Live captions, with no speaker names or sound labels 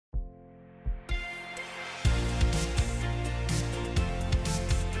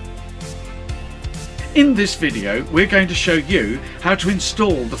In this video we're going to show you how to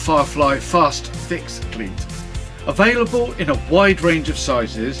install the Firefly Fast Fix Cleat. Available in a wide range of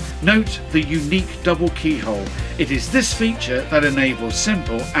sizes, note the unique double keyhole. It is this feature that enables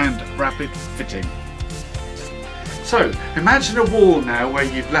simple and rapid fitting. So imagine a wall now where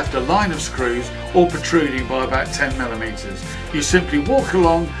you've left a line of screws all protruding by about 10mm. You simply walk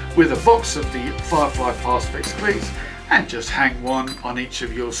along with a box of the Firefly Fast Fix Cleats and just hang one on each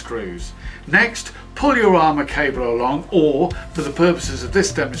of your screws. Next, pull your armour cable along, or for the purposes of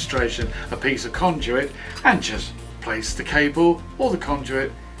this demonstration a piece of conduit, and just place the cable or the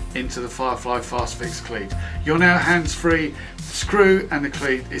conduit into the Firefly Fast Fix Cleat. You're now hands free, the screw and the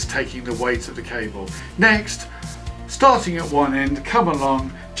cleat is taking the weight of the cable. Next, starting at one end, come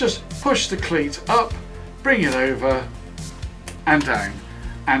along, just push the cleat up, bring it over and down,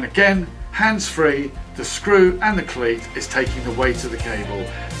 and again hands free, the screw and the cleat is taking the weight of the cable.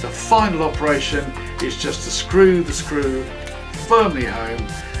 The final operation is just to screw the screw firmly home,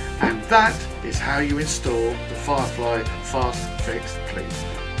 and that is how you install the Firefly Fast Fix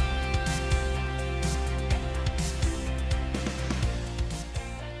Cleat.